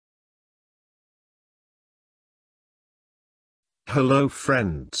Hello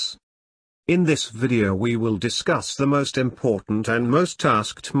friends. In this video we will discuss the most important and most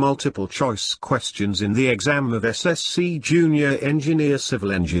asked multiple choice questions in the exam of SSC Junior Engineer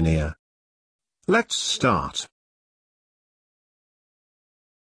Civil Engineer. Let's start.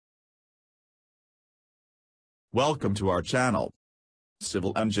 Welcome to our channel,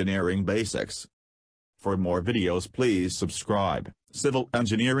 Civil Engineering Basics. For more videos please subscribe, Civil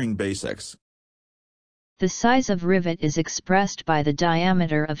Engineering Basics. The size of rivet is expressed by the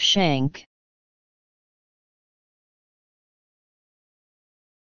diameter of shank.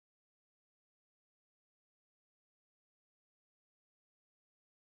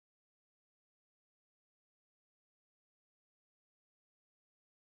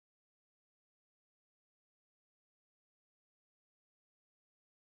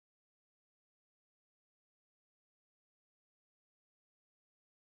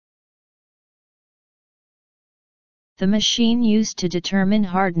 The machine used to determine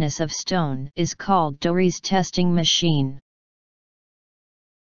hardness of stone is called Dory's testing machine.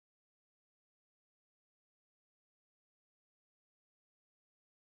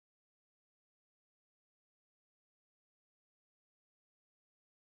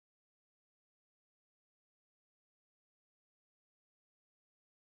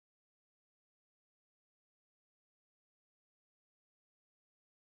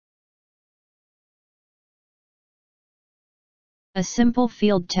 A simple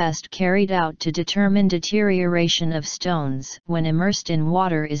field test carried out to determine deterioration of stones when immersed in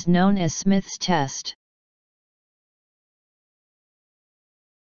water is known as Smith's test.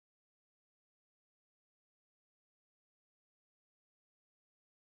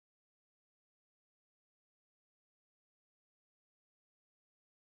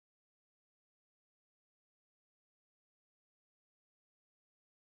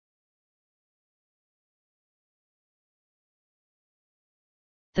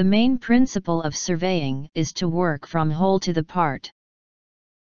 The main principle of surveying is to work from whole to the part.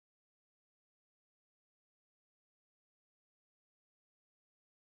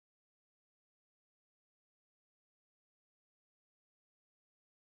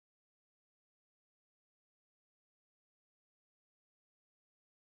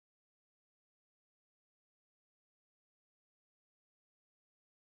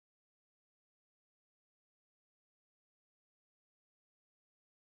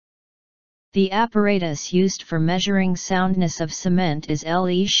 The apparatus used for measuring soundness of cement is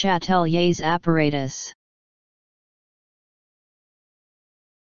Le Chatelier's apparatus.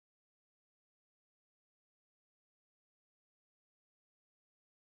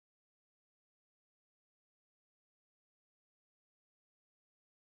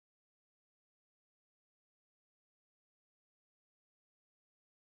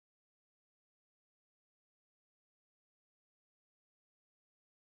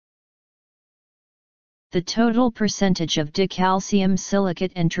 The total percentage of decalcium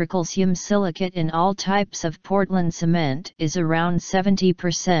silicate and tricalcium silicate in all types of Portland cement is around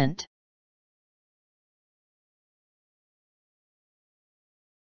 70%.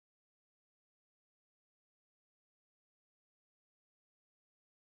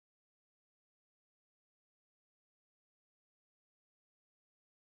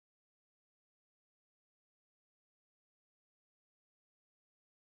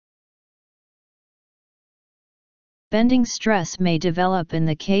 Bending stress may develop in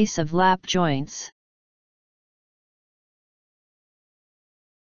the case of lap joints.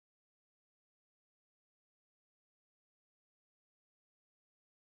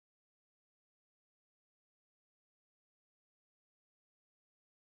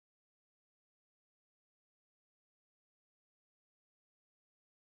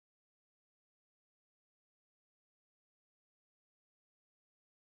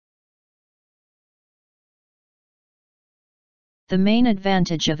 The main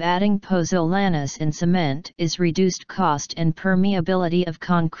advantage of adding pozzolanas in cement is reduced cost and permeability of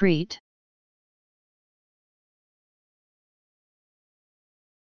concrete.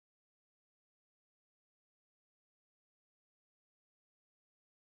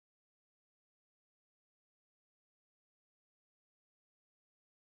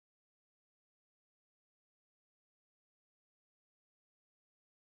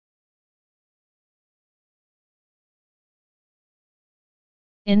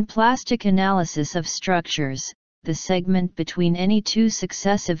 In plastic analysis of structures, the segment between any two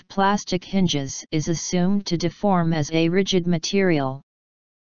successive plastic hinges is assumed to deform as a rigid material.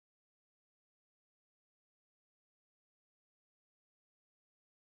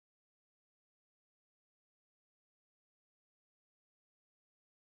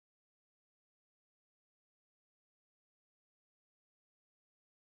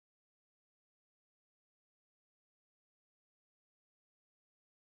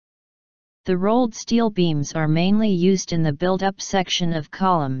 The rolled steel beams are mainly used in the build-up section of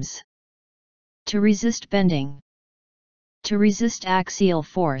columns. To resist bending. To resist axial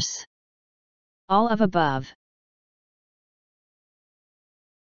force. All of above.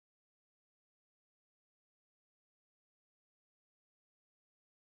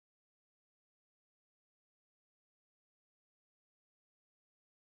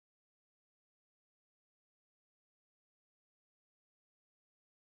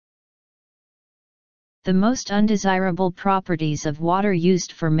 The most undesirable properties of water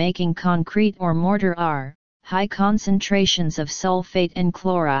used for making concrete or mortar are high concentrations of sulfate and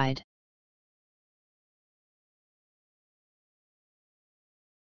chloride.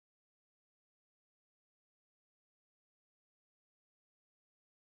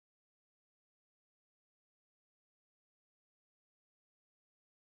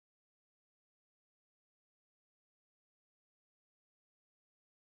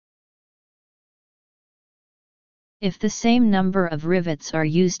 If the same number of rivets are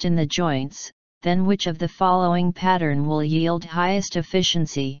used in the joints, then which of the following pattern will yield highest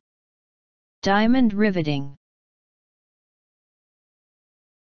efficiency? Diamond riveting.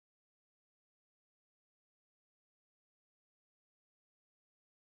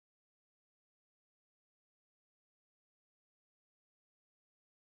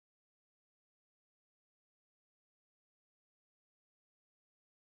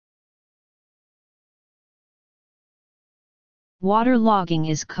 Waterlogging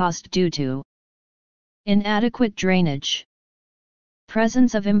is caused due to inadequate drainage,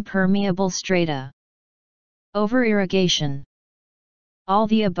 presence of impermeable strata, over-irrigation. All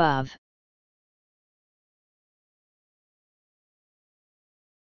the above.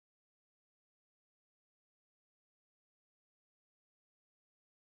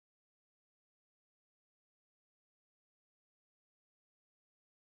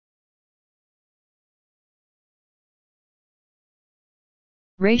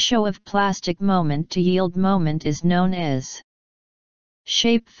 Ratio of plastic moment to yield moment is known as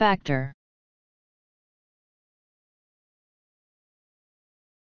shape factor.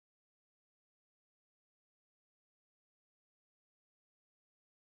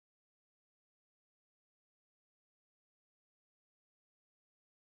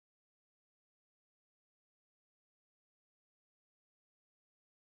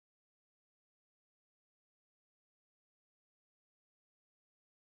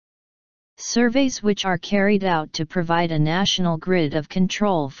 Surveys which are carried out to provide a national grid of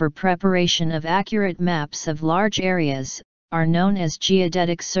control for preparation of accurate maps of large areas, are known as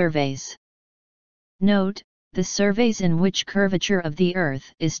geodetic surveys. Note, the surveys in which curvature of the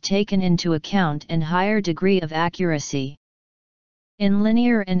Earth is taken into account and higher degree of accuracy in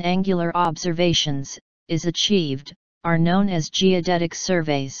linear and angular observations is achieved, are known as geodetic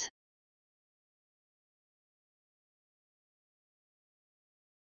surveys.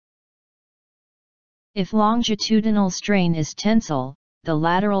 If longitudinal strain is tensile, the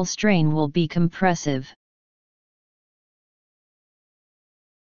lateral strain will be compressive.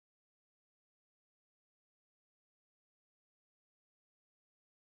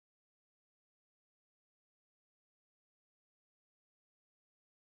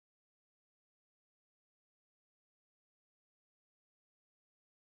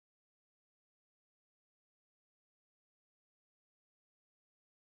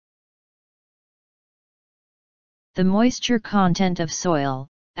 The moisture content of soil,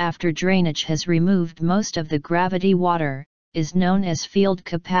 after drainage has removed most of the gravity water, is known as field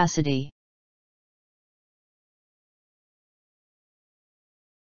capacity.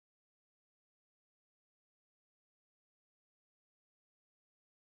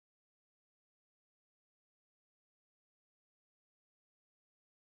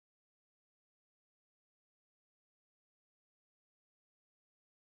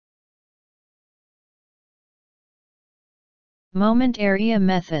 Moment area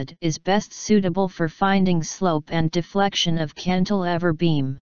method is best suitable for finding slope and deflection of cantilever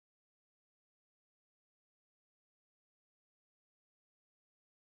beam.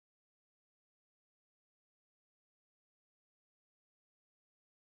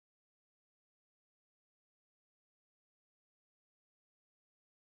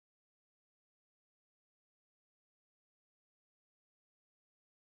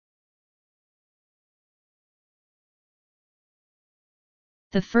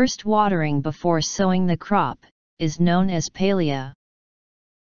 The first watering before sowing the crop is known as palea.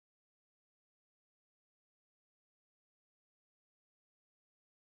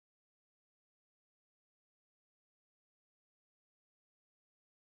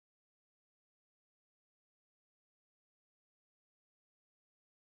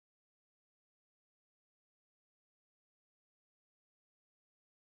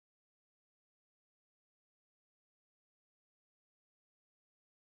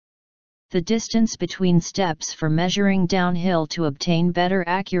 The distance between steps for measuring downhill to obtain better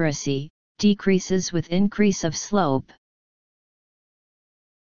accuracy decreases with increase of slope.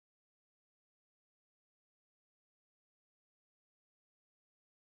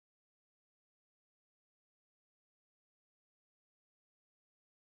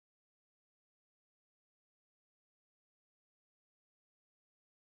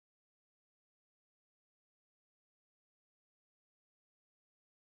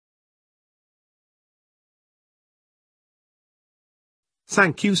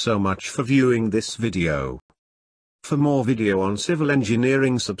 Thank you so much for viewing this video. For more video on civil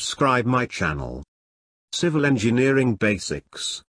engineering, subscribe my channel. Civil Engineering Basics.